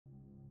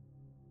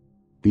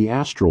The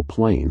astral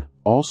plane,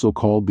 also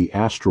called the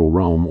astral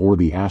realm or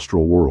the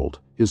astral world,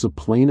 is a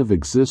plane of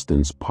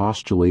existence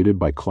postulated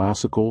by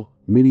classical,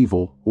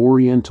 medieval,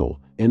 oriental,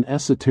 and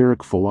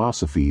esoteric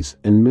philosophies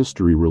and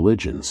mystery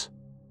religions.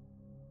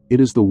 It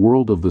is the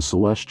world of the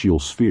celestial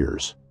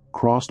spheres,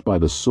 crossed by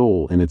the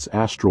soul and its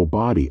astral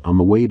body on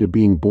the way to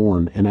being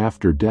born and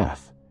after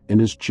death,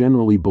 and is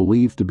generally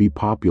believed to be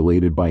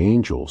populated by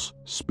angels,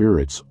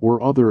 spirits,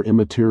 or other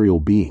immaterial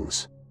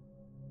beings.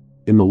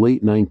 In the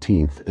late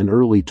 19th and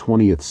early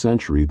 20th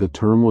century, the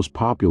term was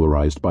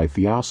popularized by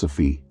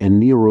Theosophy and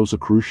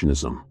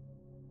Neo-Rosicrucianism.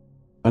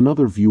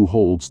 Another view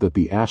holds that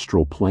the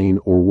astral plane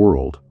or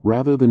world,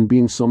 rather than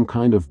being some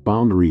kind of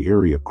boundary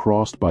area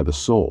crossed by the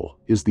soul,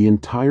 is the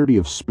entirety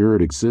of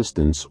spirit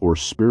existence or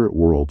spirit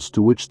worlds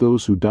to which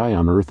those who die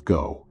on earth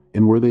go,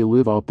 and where they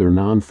live out their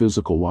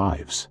non-physical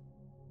lives.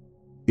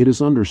 It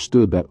is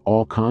understood that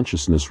all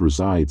consciousness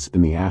resides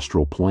in the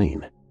astral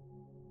plane.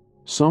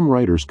 Some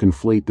writers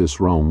conflate this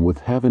realm with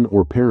heaven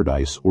or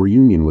paradise or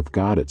union with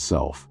God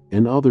itself,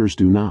 and others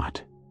do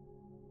not.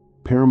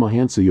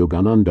 Paramahansa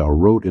Yogananda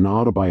wrote an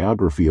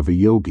autobiography of a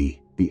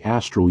yogi. The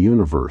astral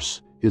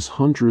universe is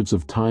hundreds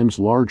of times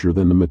larger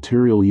than the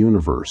material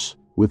universe,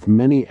 with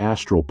many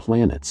astral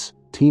planets,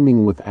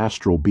 teeming with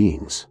astral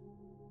beings.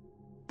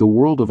 The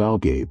world of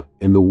Al-Ghaib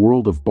and the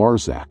world of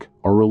Barzakh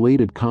are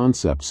related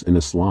concepts in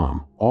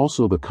Islam,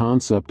 also the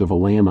concept of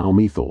Alam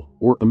al-Mithal,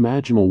 or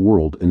imaginal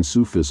world in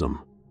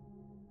Sufism.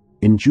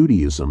 In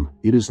Judaism,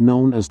 it is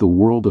known as the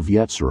world of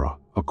Yetzirah,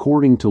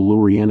 according to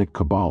Lurianic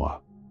Kabbalah.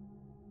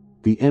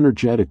 The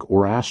energetic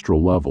or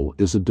astral level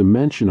is a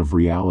dimension of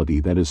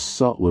reality that is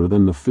subtler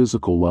than the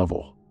physical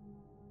level.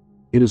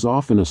 It is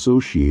often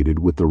associated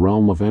with the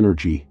realm of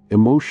energy,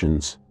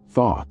 emotions,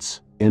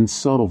 thoughts, and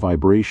subtle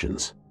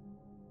vibrations.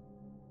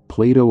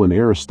 Plato and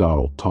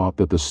Aristotle taught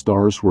that the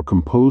stars were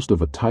composed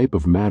of a type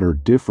of matter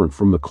different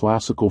from the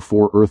classical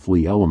four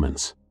earthly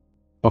elements,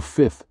 a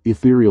fifth,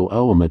 ethereal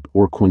element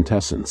or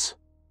quintessence.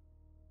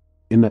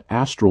 In the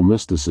astral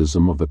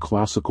mysticism of the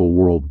classical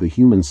world, the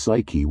human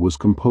psyche was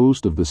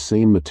composed of the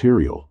same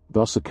material,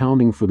 thus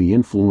accounting for the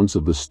influence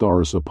of the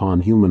stars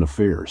upon human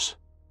affairs.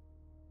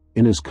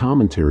 In his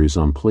commentaries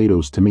on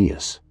Plato's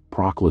Timaeus,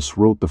 Proclus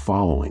wrote the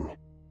following: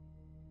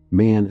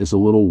 "Man is a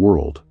little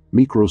world,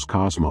 mikros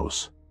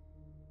cosmos.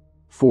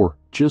 For,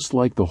 just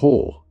like the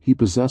whole, he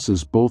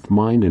possesses both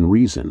mind and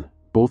reason,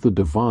 both a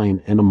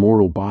divine and a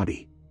mortal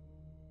body.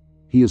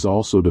 He is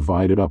also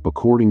divided up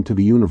according to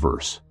the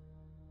universe.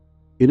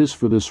 It is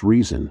for this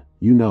reason,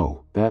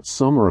 that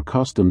some are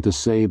accustomed to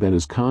say that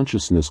his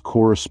consciousness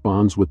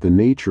corresponds with the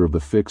nature of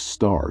the fixed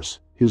stars,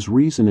 his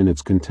reason in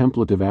its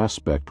contemplative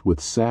aspect with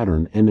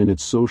Saturn and in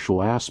its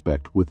social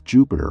aspect with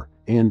Jupiter,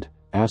 and,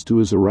 as to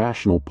his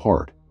irrational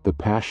part, the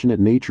passionate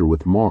nature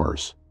with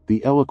Mars,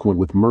 the eloquent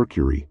with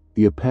Mercury,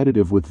 the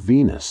appetitive with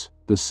Venus,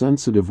 the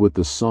sensitive with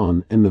the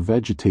Sun, and the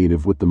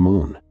vegetative with the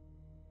Moon."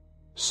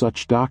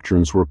 Such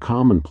doctrines were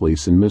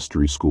commonplace in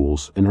mystery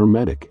schools and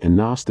Hermetic and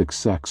Gnostic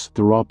sects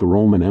throughout the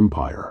Roman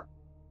Empire.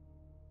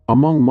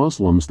 Among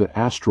Muslims, the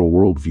astral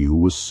worldview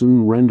was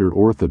soon rendered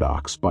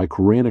orthodox by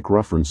Quranic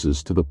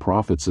references to the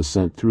Prophet's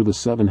ascent through the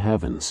seven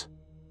heavens.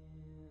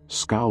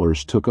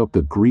 Scholars took up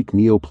the Greek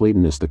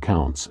Neoplatonist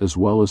accounts as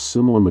well as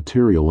similar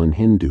material in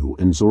Hindu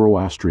and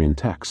Zoroastrian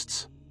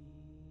texts.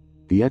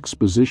 The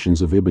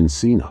expositions of Ibn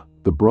Sina,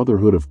 the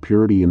Brotherhood of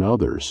Purity, and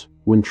others,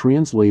 when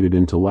translated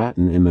into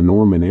Latin in the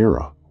Norman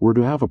era, were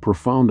to have a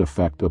profound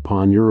effect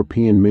upon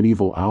European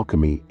medieval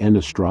alchemy and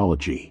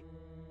astrology.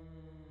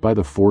 By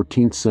the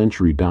 14th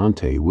century,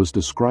 Dante was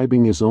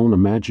describing his own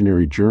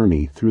imaginary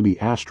journey through the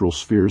astral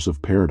spheres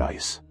of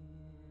paradise.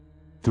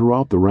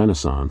 Throughout the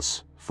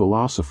Renaissance,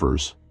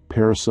 philosophers,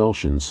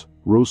 Paracelsians,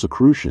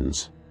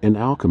 Rosicrucians, and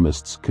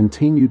alchemists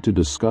continued to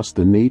discuss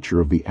the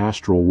nature of the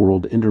astral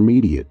world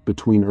intermediate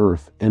between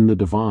earth and the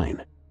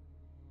divine.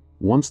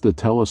 Once the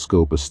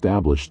telescope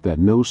established that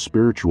no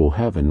spiritual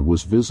heaven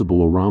was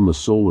visible around the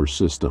solar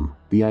system,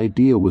 the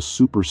idea was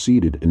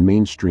superseded in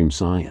mainstream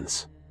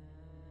science.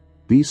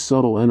 These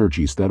subtle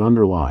energies that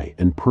underlie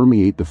and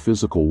permeate the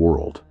physical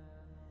world.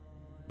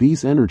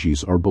 These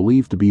energies are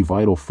believed to be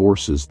vital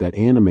forces that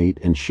animate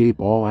and shape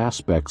all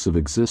aspects of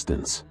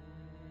existence.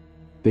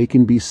 They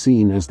can be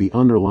seen as the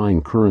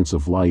underlying currents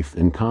of life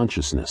and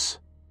consciousness.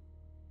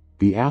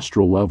 The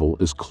astral level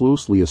is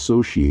closely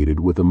associated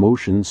with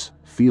emotions,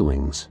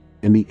 feelings,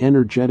 and the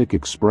energetic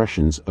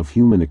expressions of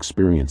human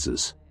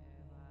experiences.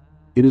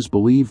 It is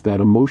believed that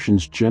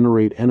emotions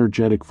generate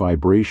energetic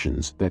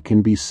vibrations that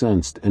can be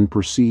sensed and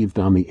perceived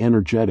on the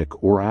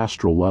energetic or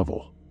astral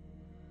level.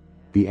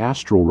 The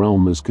astral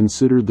realm is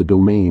considered the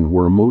domain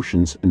where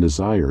emotions and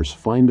desires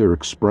find their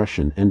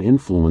expression and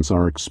influence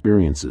our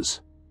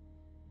experiences.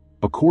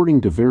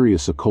 According to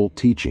various occult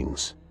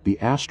teachings, the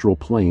astral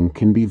plane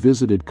can be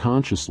visited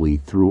consciously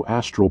through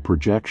astral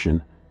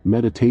projection,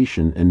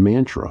 meditation and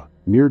mantra,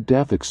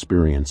 near-death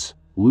experience,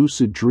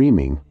 lucid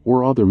dreaming,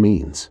 or other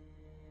means.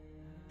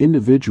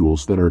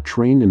 Individuals that are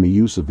trained in the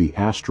use of the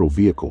astral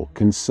vehicle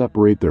can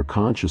separate their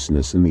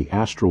consciousness in the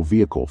astral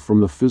vehicle from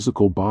the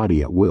physical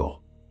body at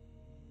will.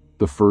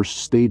 The first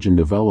stage in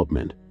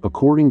development,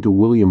 according to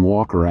William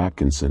Walker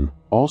Atkinson,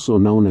 also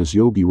known as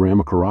Yogi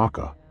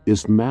Ramakaraka,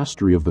 is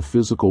mastery of the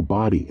physical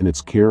body in its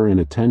care and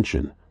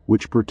attention,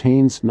 which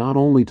pertains not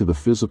only to the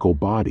physical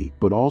body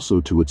but also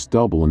to its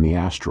double in the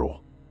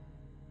astral.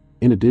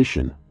 In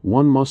addition,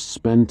 one must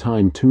spend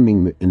time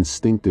tuning the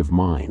instinctive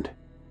mind.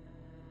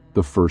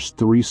 The first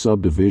three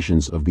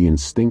subdivisions of the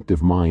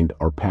instinctive mind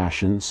are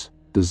passions,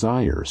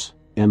 desires,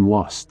 and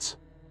lusts.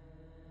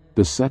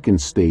 The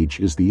second stage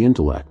is the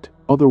intellect,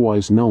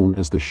 otherwise known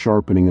as the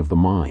sharpening of the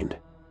mind.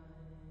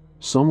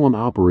 Someone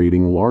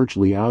operating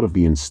largely out of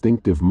the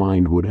instinctive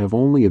mind would have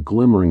only a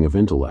glimmering of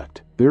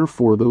intellect,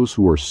 therefore those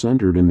who are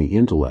centered in the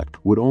intellect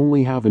would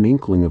only have an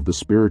inkling of the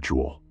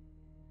spiritual.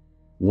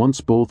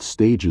 Once both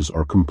stages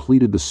are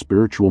completed, the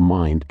spiritual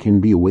mind can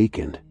be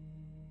awakened.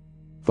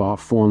 Thought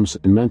forms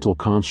and mental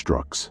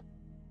constructs.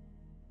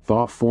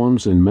 Thought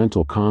forms and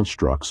mental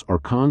constructs are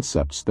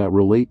concepts that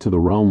relate to the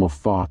realm of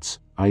thoughts,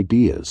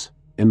 ideas,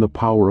 and the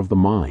power of the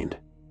mind.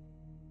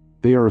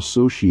 They are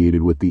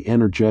associated with the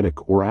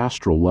energetic or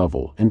astral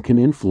level and can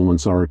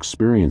influence our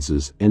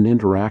experiences and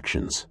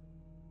interactions.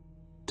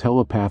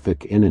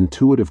 Telepathic and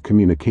intuitive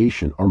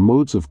communication are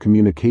modes of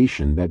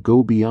communication that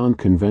go beyond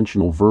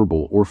conventional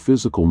verbal or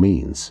physical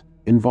means,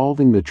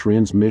 involving the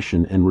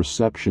transmission and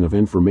reception of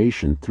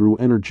information through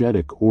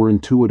energetic or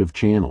intuitive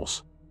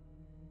channels.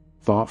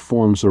 Thought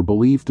forms are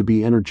believed to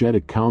be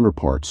energetic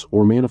counterparts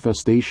or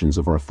manifestations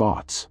of our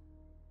thoughts.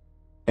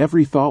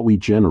 Every thought we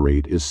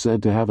generate is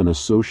said to have an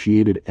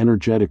associated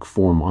energetic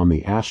form on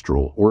the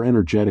astral or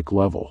energetic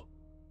level.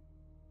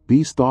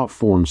 These thought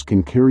forms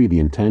can carry the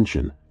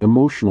intention,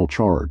 emotional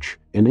charge,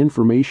 and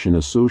information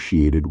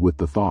associated with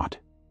the thought.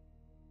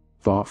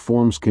 Thought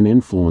forms can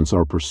influence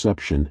our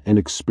perception and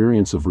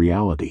experience of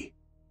reality.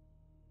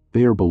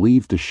 They are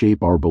believed to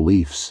shape our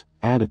beliefs,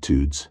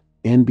 attitudes,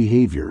 and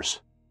behaviors.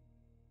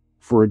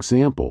 For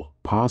example,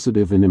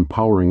 positive and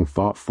empowering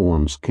thought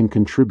forms can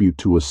contribute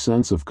to a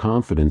sense of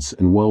confidence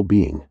and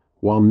well-being,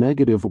 while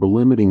negative or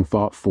limiting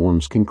thought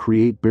forms can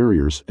create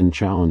barriers and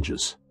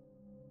challenges.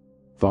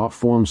 Thought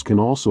forms can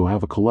also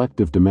have a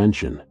collective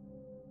dimension.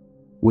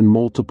 When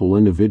multiple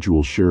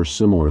individuals share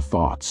similar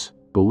thoughts,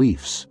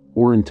 beliefs,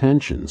 or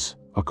intentions,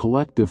 a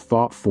collective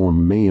thought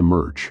form may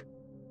emerge.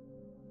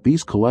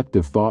 These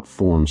collective thought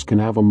forms can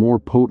have a more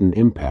potent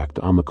impact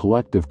on the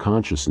collective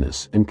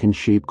consciousness and can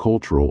shape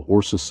cultural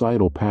or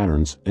societal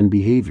patterns and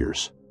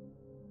behaviors.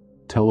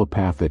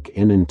 Telepathic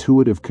and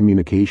intuitive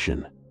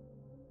communication.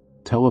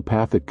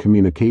 Telepathic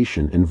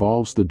communication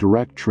involves the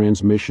direct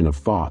transmission of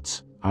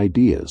thoughts,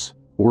 ideas,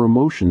 or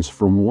emotions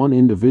from one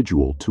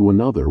individual to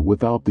another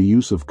without the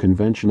use of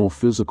conventional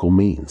physical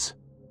means.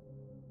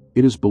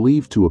 It is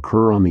believed to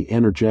occur on the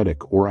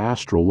energetic or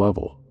astral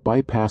level,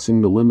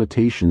 bypassing the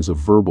limitations of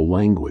verbal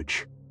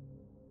language.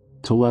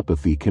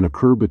 Telepathy can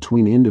occur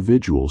between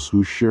individuals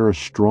who share a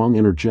strong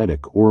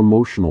energetic or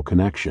emotional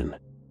connection.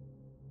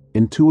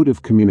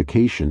 Intuitive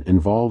communication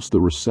involves the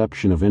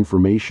reception of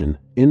information,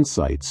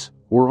 insights,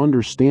 or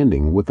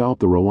understanding without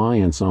the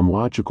reliance on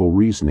logical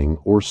reasoning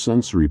or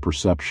sensory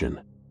perception.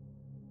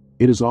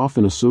 It is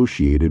often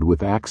associated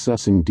with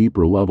accessing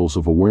deeper levels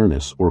of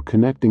awareness or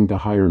connecting to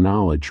higher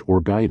knowledge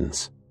or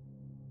guidance.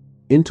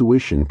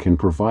 Intuition can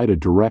provide a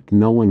direct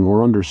knowing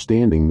or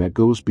understanding that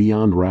goes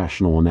beyond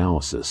rational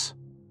analysis.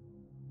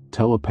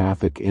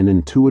 Telepathic and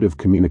intuitive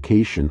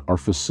communication are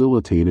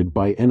facilitated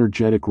by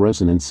energetic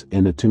resonance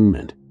and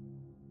attunement.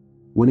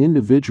 When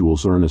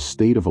individuals are in a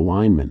state of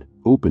alignment,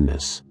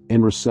 openness,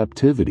 and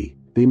receptivity,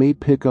 they may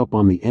pick up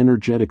on the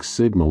energetic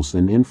signals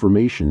and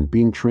information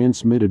being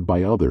transmitted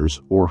by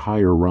others or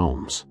higher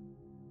realms.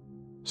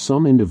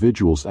 Some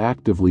individuals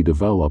actively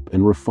develop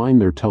and refine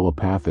their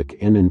telepathic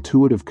and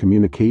intuitive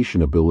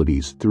communication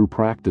abilities through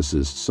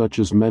practices such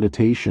as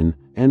meditation,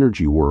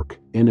 energy work,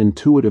 and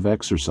intuitive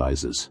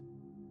exercises.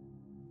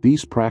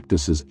 These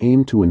practices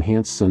aim to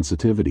enhance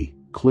sensitivity,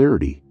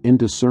 clarity, and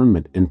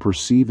discernment in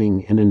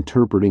perceiving and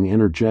interpreting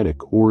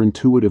energetic or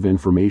intuitive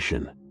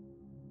information.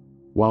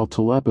 While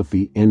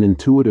telepathy and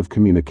intuitive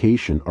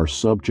communication are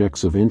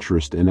subjects of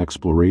interest and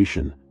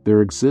exploration,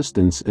 their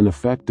existence and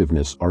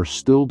effectiveness are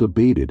still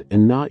debated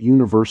and not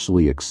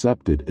universally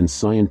accepted in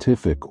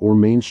scientific or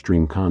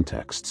mainstream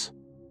contexts.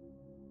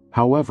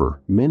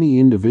 However, many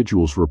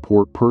individuals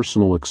report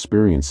personal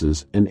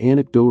experiences and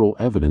anecdotal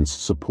evidence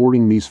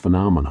supporting these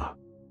phenomena.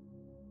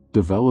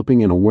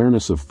 Developing an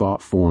awareness of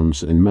thought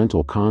forms and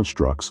mental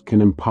constructs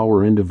can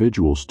empower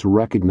individuals to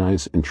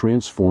recognize and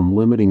transform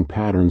limiting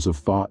patterns of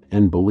thought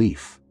and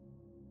belief.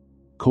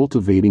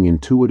 Cultivating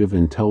intuitive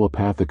and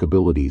telepathic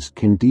abilities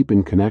can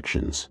deepen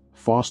connections,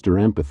 foster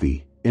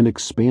empathy, and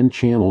expand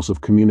channels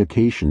of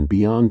communication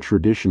beyond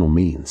traditional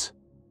means.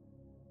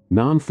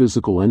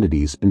 Non-physical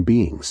entities and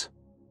beings.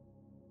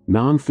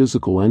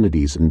 Non-physical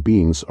entities and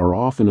beings are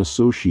often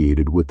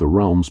associated with the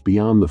realms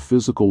beyond the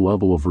physical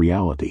level of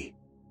reality.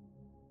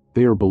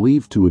 They are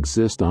believed to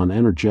exist on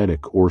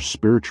energetic or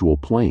spiritual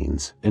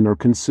planes and are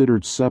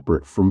considered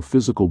separate from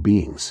physical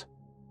beings.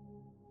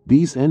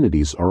 These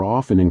entities are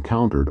often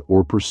encountered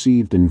or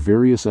perceived in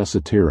various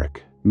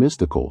esoteric,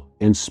 mystical,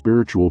 and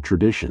spiritual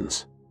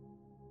traditions.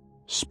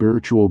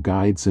 Spiritual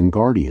guides and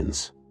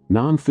guardians.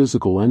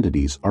 Non-physical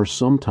entities are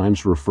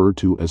sometimes referred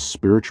to as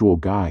spiritual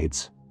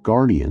guides,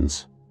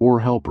 guardians, or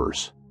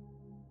helpers.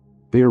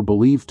 They are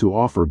believed to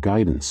offer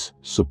guidance,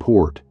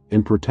 support,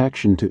 and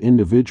protection to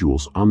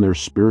individuals on their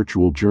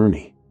spiritual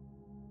journey.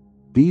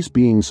 These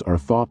beings are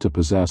thought to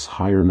possess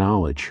higher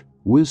knowledge,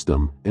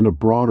 wisdom, and a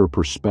broader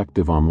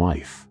perspective on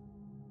life.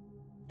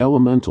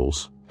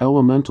 Elementals.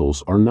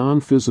 Elementals are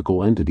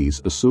non-physical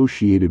entities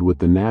associated with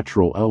the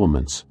natural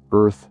elements,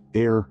 earth,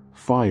 air,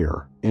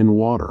 fire, and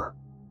water.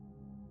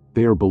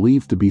 They are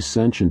believed to be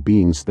sentient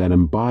beings that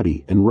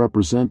embody and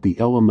represent the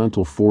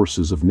elemental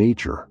forces of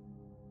nature.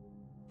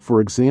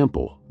 For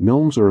example,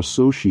 gnomes are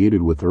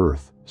associated with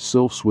earth,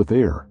 sylphs with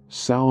air,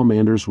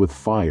 salamanders with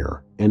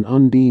fire, and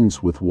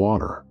undines with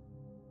water.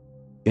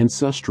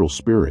 Ancestral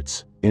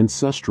spirits.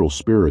 Ancestral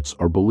spirits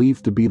are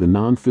believed to be the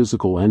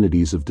non-physical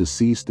entities of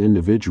deceased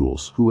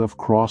individuals who have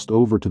crossed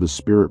over to the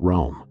spirit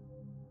realm.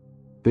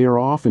 They are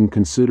often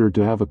considered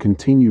to have a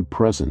continued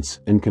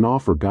presence and can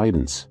offer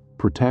guidance,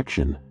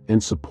 protection,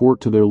 and support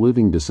to their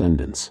living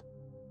descendants.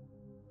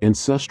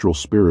 Ancestral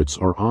spirits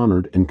are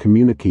honored and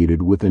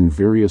communicated within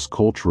various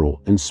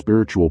cultural and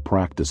spiritual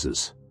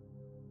practices.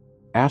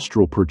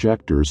 Astral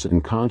projectors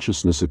and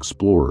consciousness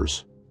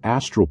explorers.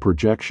 Astral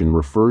projection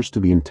refers to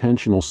the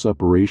intentional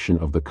separation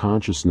of the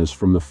consciousness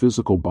from the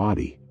physical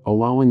body,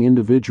 allowing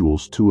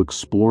individuals to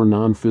explore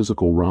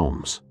non-physical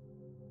realms.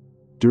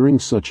 During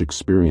such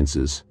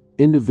experiences,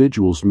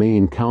 individuals may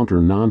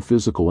encounter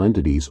non-physical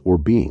entities or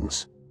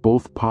beings,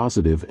 both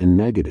positive and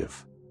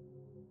negative.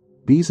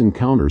 These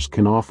encounters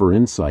can offer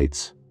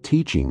insights,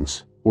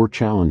 teachings, or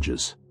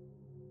challenges.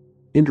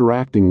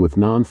 Interacting with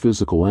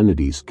non-physical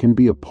entities can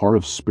be a part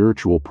of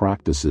spiritual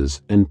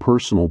practices and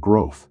personal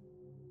growth.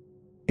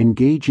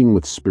 Engaging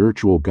with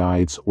spiritual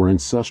guides or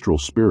ancestral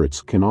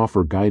spirits can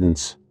offer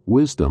guidance,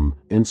 wisdom,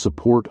 and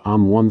support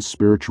on one's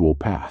spiritual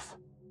path.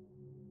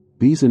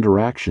 These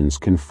interactions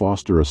can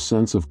foster a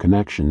sense of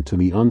connection to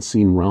the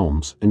unseen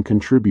realms and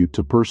contribute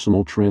to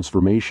personal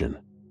transformation.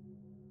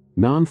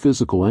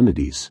 Non-physical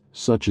entities,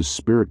 such as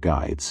spirit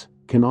guides,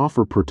 can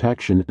offer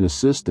protection and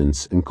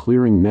assistance in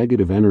clearing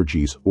negative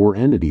energies or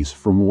entities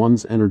from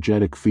one's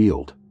energetic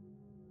field.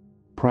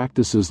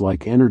 Practices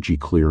like energy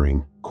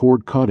clearing,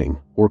 cord cutting,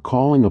 or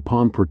calling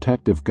upon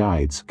protective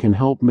guides can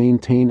help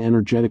maintain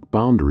energetic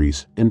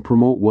boundaries and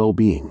promote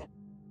well-being.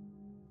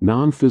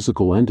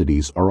 Non-physical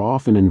entities are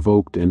often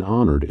invoked and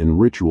honored in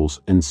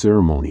rituals and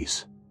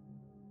ceremonies.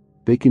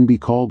 They can be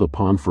called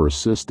upon for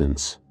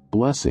assistance,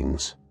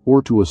 blessings,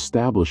 or to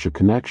establish a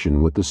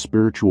connection with the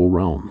spiritual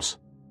realms.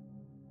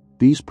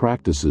 These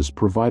practices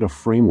provide a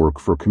framework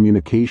for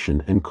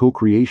communication and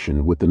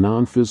co-creation with the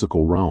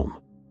non-physical realm.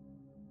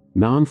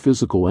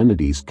 Non-physical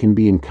entities can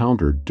be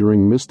encountered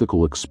during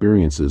mystical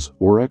experiences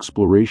or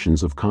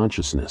explorations of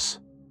consciousness.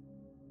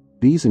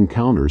 These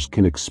encounters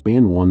can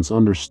expand one's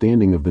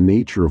understanding of the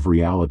nature of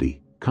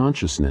reality,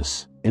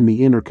 consciousness, and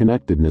the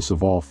interconnectedness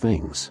of all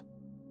things.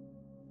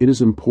 It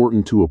is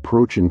important to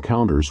approach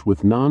encounters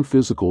with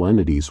non-physical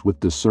entities with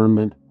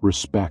discernment,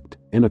 respect,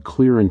 and a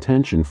clear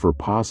intention for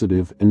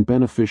positive and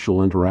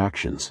beneficial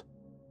interactions.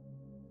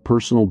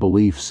 Personal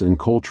beliefs and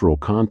cultural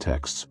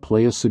contexts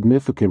play a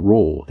significant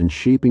role in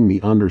shaping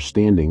the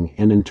understanding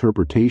and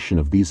interpretation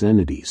of these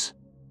entities.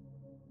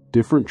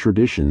 Different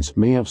traditions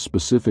may have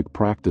specific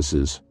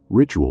practices,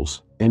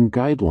 rituals, and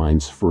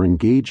guidelines for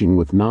engaging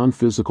with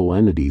non-physical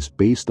entities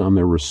based on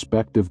their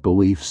respective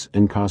beliefs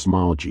and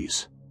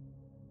cosmologies.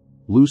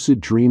 Lucid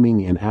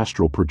dreaming and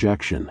astral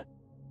projection.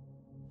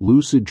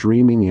 Lucid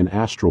dreaming and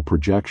astral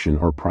projection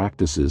are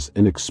practices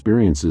and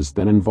experiences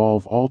that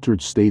involve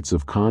altered states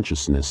of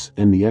consciousness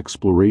and the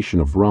exploration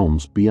of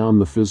realms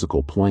beyond the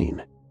physical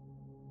plane.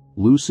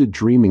 Lucid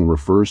dreaming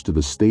refers to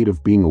the state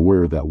of being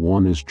aware that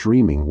one is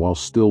dreaming while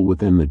still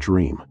within the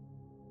dream.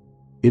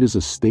 It is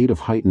a state of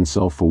heightened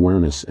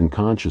self-awareness and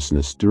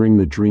consciousness during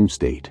the dream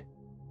state.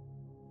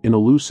 In a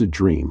lucid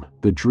dream,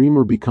 the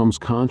dreamer becomes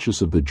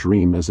conscious of the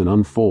dream as it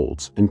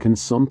unfolds and can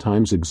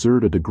sometimes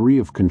exert a degree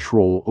of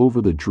control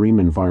over the dream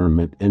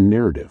environment and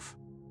narrative.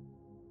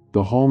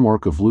 The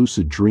hallmark of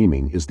lucid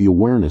dreaming is the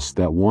awareness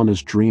that one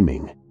is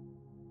dreaming.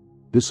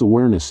 This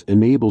awareness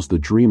enables the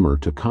dreamer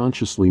to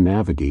consciously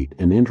navigate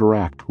and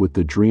interact with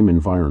the dream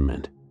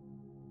environment.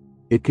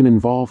 It can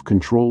involve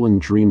controlling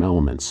dream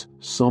elements,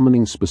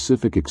 summoning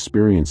specific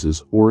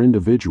experiences or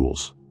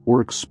individuals,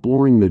 or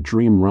exploring the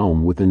dream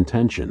realm with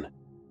intention.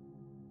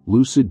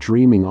 Lucid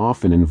dreaming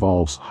often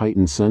involves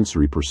heightened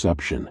sensory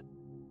perception.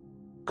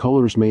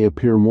 Colors may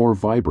appear more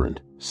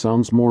vibrant,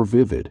 sounds more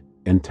vivid,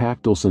 and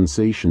tactile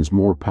sensations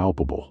more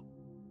palpable.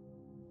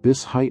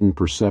 This heightened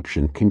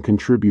perception can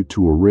contribute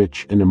to a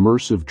rich and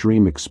immersive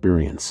dream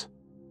experience.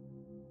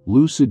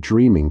 Lucid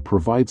dreaming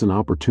provides an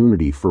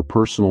opportunity for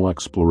personal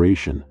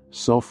exploration,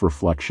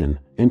 self-reflection,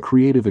 and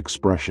creative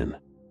expression.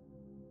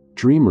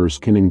 Dreamers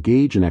can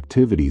engage in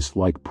activities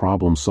like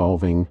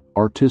problem-solving,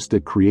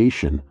 artistic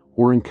creation,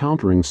 or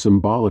encountering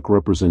symbolic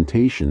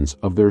representations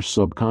of their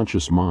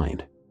subconscious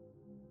mind.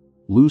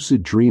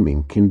 lucid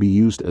dreaming can be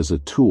used as a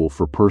tool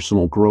for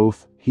personal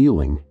growth,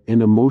 healing,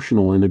 and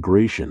emotional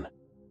integration.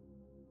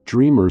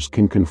 Dreamers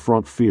can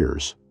confront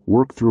fears,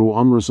 work through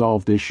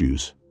unresolved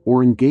issues,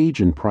 or engage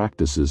in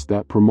practices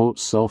that promote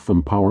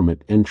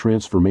self-empowerment and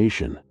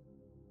transformation.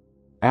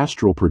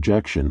 Astral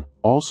projection,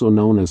 also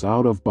known as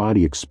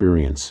out-of-body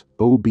experience,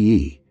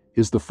 OBE,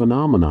 is the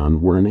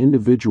phenomenon where an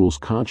individual's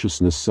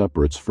consciousness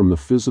separates from the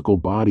physical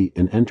body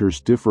and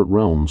enters different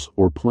realms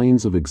or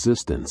planes of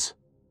existence.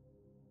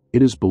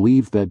 It is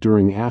believed that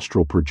during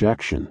astral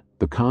projection,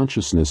 the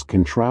consciousness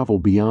can travel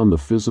beyond the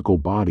physical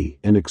body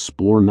and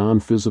explore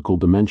non-physical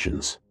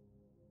dimensions.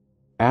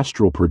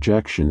 Astral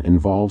projection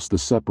involves the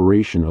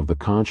separation of the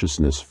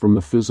consciousness from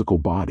the physical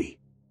body.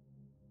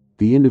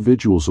 The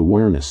individual's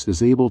awareness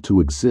is able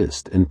to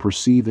exist and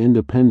perceive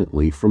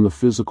independently from the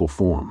physical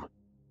form.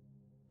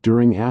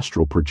 During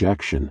astral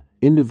projection,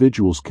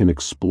 individuals can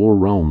explore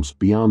realms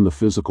beyond the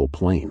physical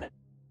plane.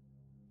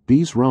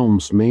 These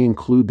realms may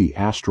include the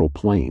astral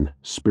plane,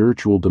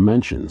 spiritual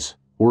dimensions,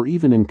 or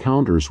even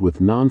encounters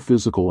with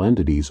non-physical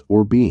entities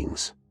or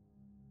beings.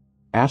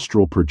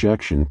 Astral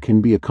projection can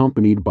be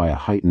accompanied by a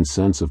heightened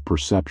sense of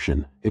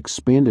perception,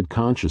 expanded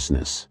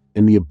consciousness,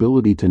 and the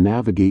ability to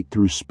navigate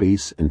through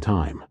space and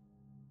time.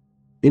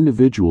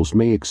 Individuals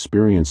may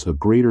experience a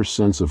greater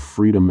sense of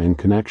freedom and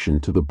connection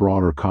to the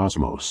broader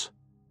cosmos.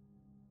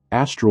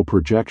 Astral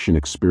projection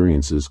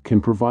experiences can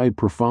provide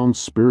profound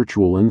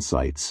spiritual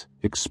insights,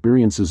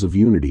 experiences of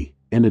unity,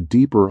 and a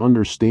deeper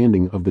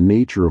understanding of the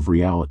nature of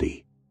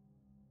reality.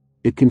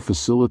 It can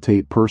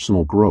facilitate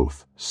personal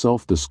growth,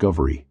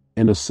 self-discovery,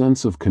 and a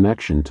sense of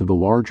connection to the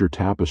larger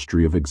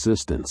tapestry of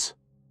existence.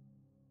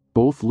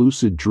 Both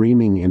lucid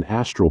dreaming and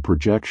astral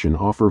projection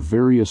offer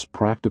various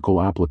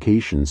practical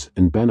applications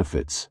and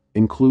benefits,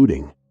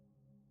 including: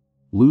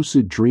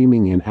 lucid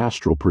dreaming and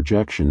astral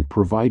projection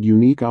provide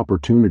unique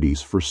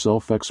opportunities for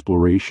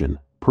self-exploration,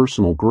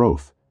 personal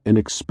growth, and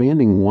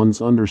expanding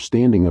one's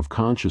understanding of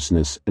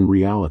consciousness and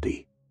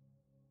reality.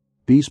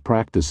 These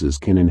practices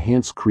can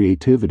enhance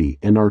creativity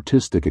and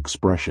artistic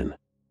expression.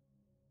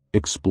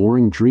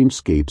 Exploring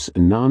dreamscapes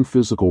and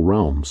non-physical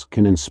realms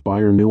can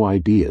inspire new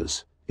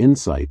ideas,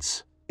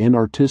 insights, and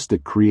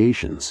artistic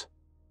creations.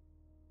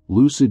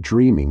 Lucid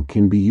dreaming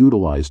can be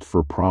utilized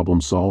for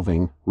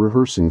problem-solving,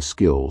 rehearsing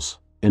skills,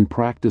 and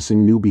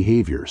practicing new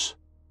behaviors.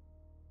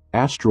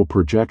 Astral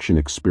projection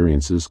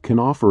experiences can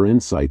offer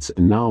insights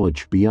and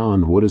knowledge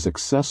beyond what is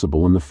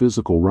accessible in the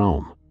physical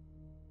realm.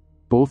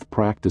 Both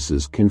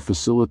practices can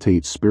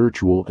facilitate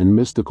spiritual and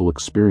mystical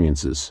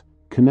experiences,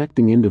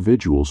 connecting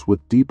individuals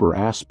with deeper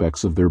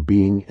aspects of their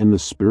being and the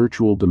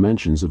spiritual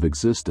dimensions of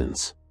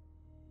existence.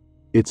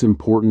 It's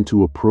important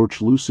to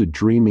approach lucid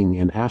dreaming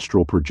and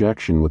astral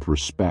projection with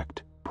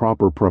respect,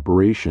 proper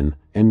preparation,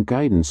 and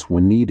guidance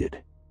when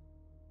needed.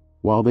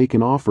 While they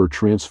can offer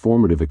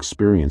transformative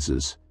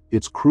experiences,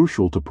 it's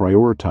crucial to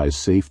prioritize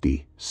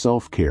safety,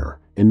 self-care,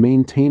 and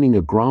maintaining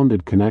a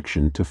grounded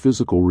connection to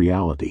physical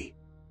reality.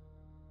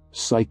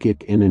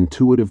 Psychic and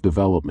intuitive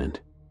development.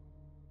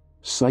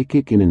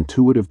 Psychic and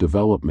intuitive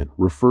development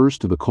refers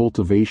to the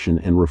cultivation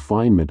and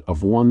refinement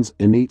of one's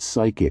innate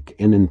psychic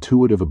and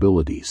intuitive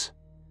abilities.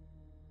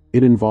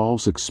 It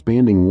involves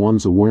expanding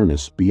one's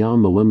awareness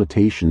beyond the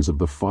limitations of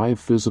the 5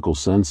 physical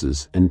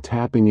senses and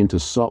tapping into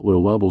subtler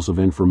levels of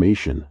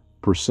information,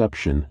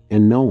 perception,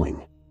 and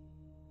knowing.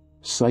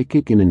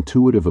 Psychic and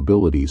intuitive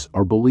abilities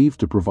are believed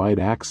to provide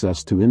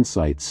access to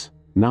insights,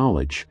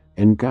 knowledge,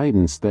 and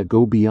guidance that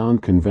go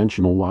beyond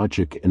conventional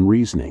logic and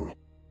reasoning.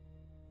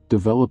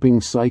 Developing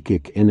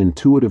psychic and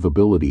intuitive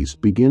abilities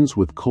begins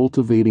with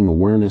cultivating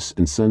awareness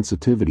and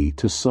sensitivity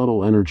to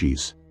subtle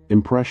energies,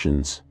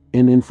 impressions,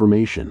 and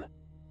information.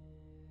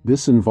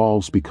 This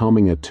involves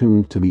becoming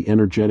attuned to the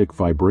energetic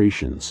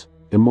vibrations,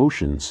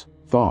 emotions,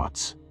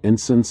 thoughts, and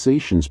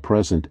sensations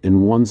present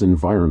in one's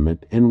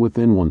environment and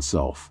within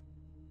oneself.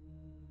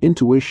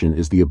 Intuition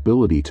is the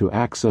ability to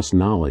access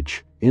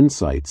knowledge,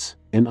 insights,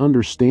 and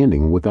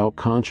understanding without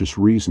conscious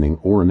reasoning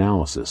or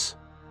analysis.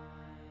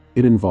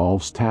 It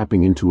involves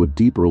tapping into a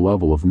deeper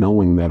level of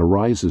knowing that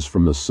arises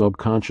from the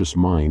subconscious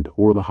mind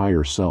or the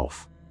higher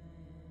self.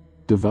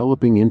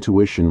 Developing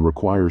intuition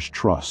requires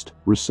trust,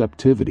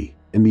 receptivity,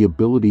 and the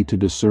ability to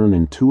discern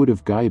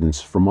intuitive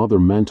guidance from other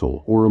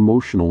mental or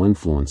emotional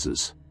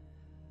influences.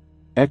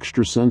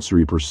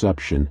 Extrasensory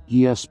perception,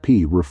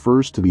 ESP,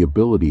 refers to the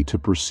ability to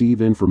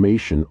perceive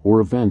information or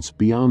events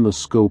beyond the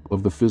scope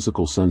of the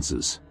physical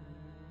senses.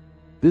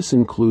 This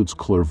includes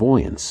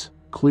clairvoyance,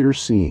 clear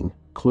seeing,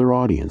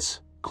 clairaudience,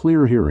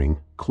 clear hearing,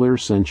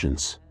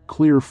 clairsentience,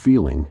 clear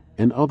feeling,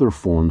 and other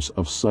forms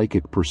of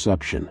psychic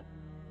perception.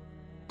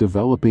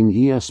 Developing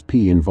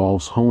ESP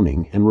involves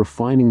honing and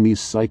refining these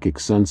psychic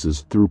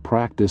senses through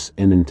practice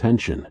and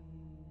intention.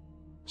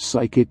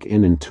 Psychic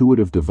and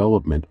intuitive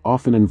development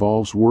often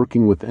involves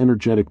working with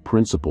energetic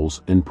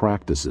principles and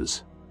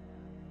practices.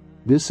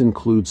 This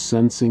includes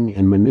sensing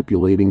and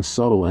manipulating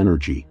subtle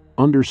energy,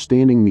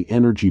 understanding the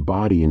energy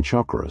body and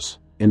chakras,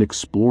 and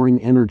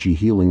exploring energy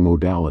healing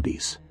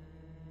modalities.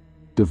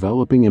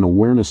 Developing an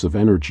awareness of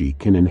energy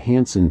can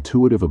enhance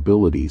intuitive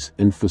abilities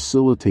and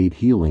facilitate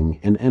healing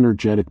and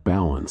energetic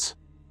balance.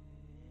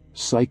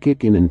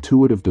 Psychic and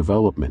intuitive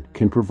development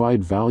can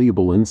provide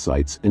valuable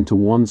insights into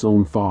one's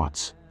own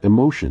thoughts,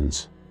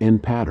 emotions,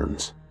 and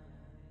patterns.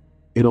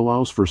 It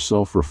allows for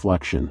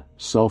self-reflection,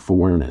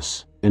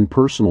 self-awareness, and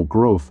personal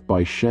growth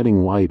by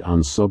shedding light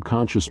on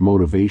subconscious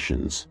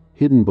motivations,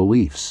 hidden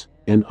beliefs,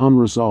 and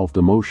unresolved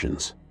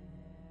emotions.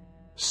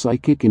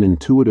 Psychic and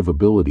intuitive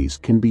abilities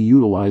can be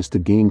utilized to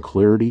gain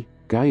clarity,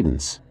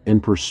 guidance,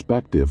 and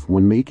perspective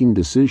when making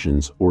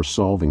decisions or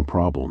solving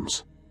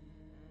problems.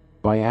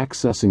 By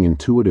accessing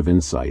intuitive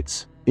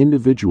insights,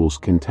 individuals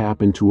can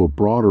tap into a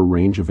broader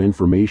range of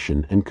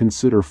information and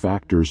consider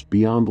factors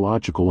beyond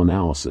logical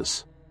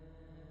analysis.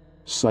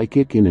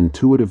 Psychic and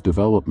intuitive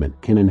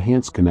development can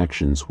enhance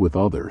connections with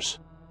others.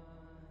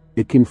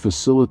 It can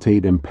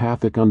facilitate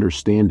empathic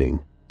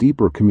understanding,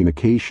 deeper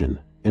communication,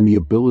 and the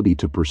ability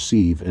to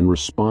perceive and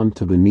respond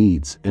to the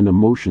needs and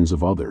emotions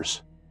of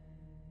others.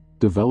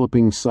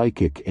 Developing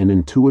psychic and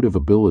intuitive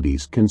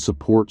abilities can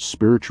support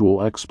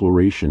spiritual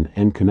exploration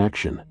and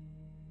connection.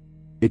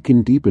 It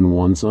can deepen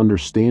one's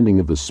understanding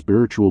of the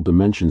spiritual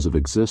dimensions of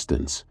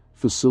existence,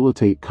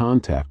 facilitate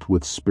contact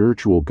with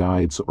spiritual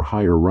guides or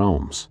higher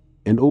realms,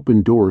 and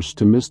open doors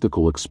to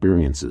mystical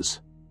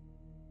experiences.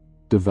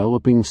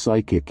 Developing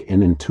psychic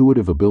and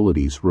intuitive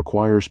abilities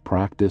requires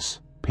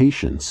practice,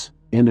 patience,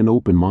 and an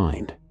open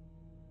mind.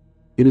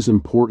 It is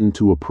important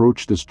to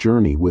approach this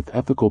journey with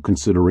ethical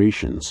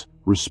considerations,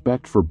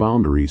 respect for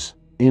boundaries,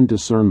 and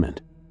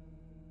discernment.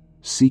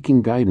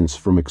 Seeking guidance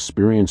from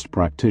experienced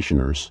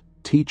practitioners,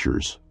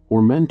 teachers,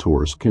 or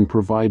mentors can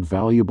provide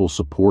valuable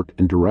support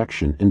and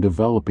direction in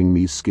developing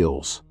these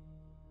skills.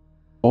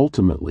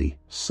 Ultimately,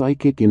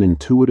 psychic and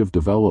intuitive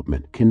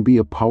development can be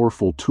a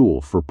powerful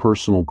tool for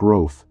personal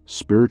growth,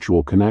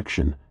 spiritual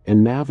connection,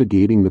 and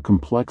navigating the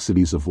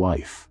complexities of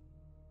life.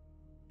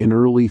 In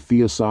early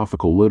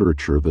theosophical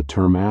literature, the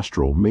term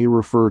astral may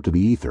refer to the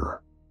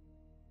ether.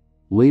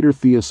 Later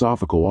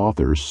theosophical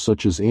authors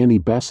such as Annie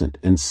Besant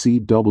and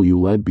C.W.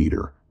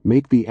 Leadbeater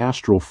make the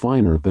astral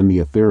finer than the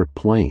etheric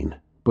plane,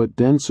 but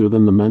denser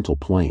than the mental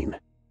plane.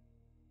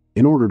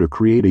 In order to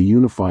create a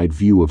unified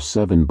view of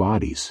 7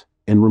 bodies,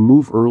 and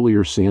remove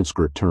earlier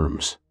Sanskrit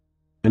terms,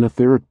 an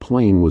etheric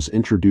plane was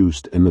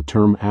introduced, and the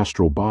term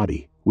astral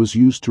body was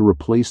used to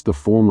replace the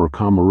former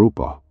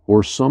Kamarupa,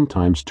 or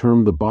sometimes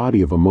termed the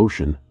body of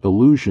emotion,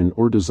 illusion,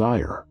 or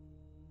desire.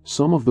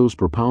 Some of those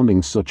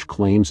propounding such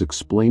claims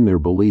explain their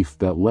belief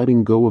that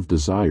letting go of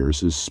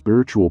desires is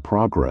spiritual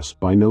progress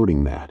by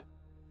noting that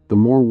the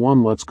more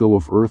one lets go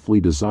of earthly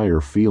desire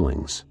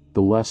feelings,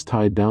 the less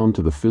tied down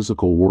to the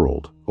physical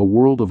world, a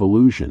world of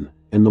illusion,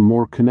 and the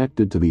more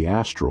connected to the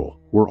astral,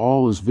 where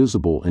all is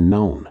visible and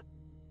known.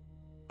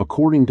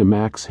 According to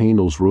Max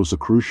Heine's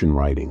Rosicrucian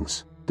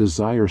writings,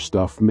 desire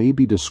stuff may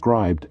be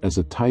described as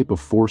a type of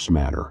force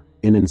matter,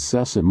 in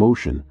incessant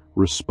motion,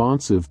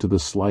 responsive to the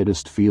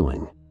slightest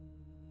feeling.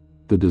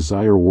 The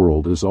desire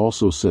world is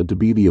also said to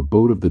be the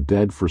abode of the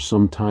dead for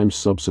some time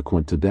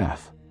subsequent to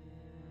death.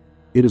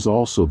 It is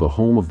also the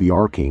home of the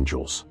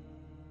archangels.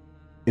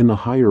 In the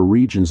higher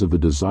regions of the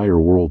desire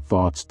world,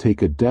 thoughts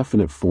take a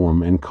definite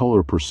form and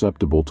color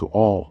perceptible to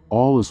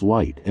all is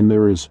light and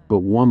there is but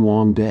one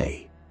long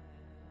day.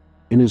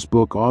 In his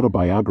book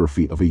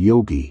Autobiography of a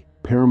Yogi,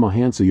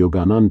 Paramahansa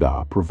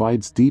Yogananda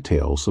provides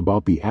details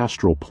about the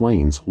astral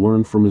planes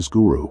learned from his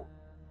guru.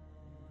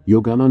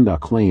 Yogananda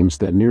claims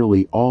that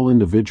nearly all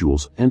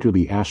individuals enter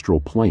the astral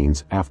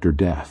planes after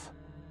death.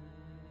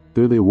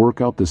 There they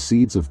work out the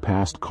seeds of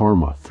past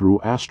karma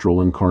through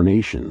astral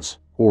incarnations,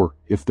 or,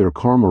 if their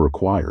karma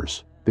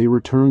requires, they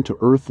return to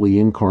earthly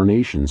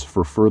incarnations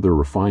for further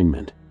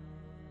refinement.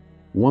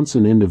 Once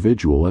an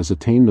individual has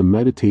attained the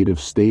meditative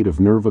state of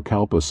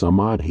nirvikalpa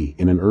samadhi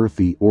in an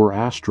earthy or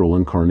astral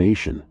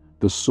incarnation,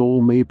 the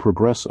soul may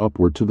progress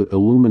upward to the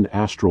illumined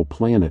astral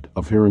planet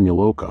of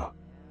Hiranyaloka.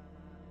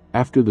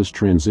 After this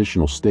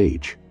transitional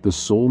stage, the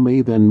soul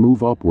may then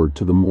move upward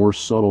to the more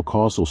subtle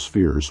causal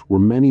spheres where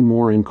many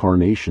more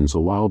incarnations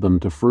allow them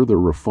to further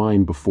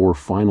refine before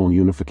final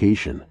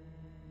unification.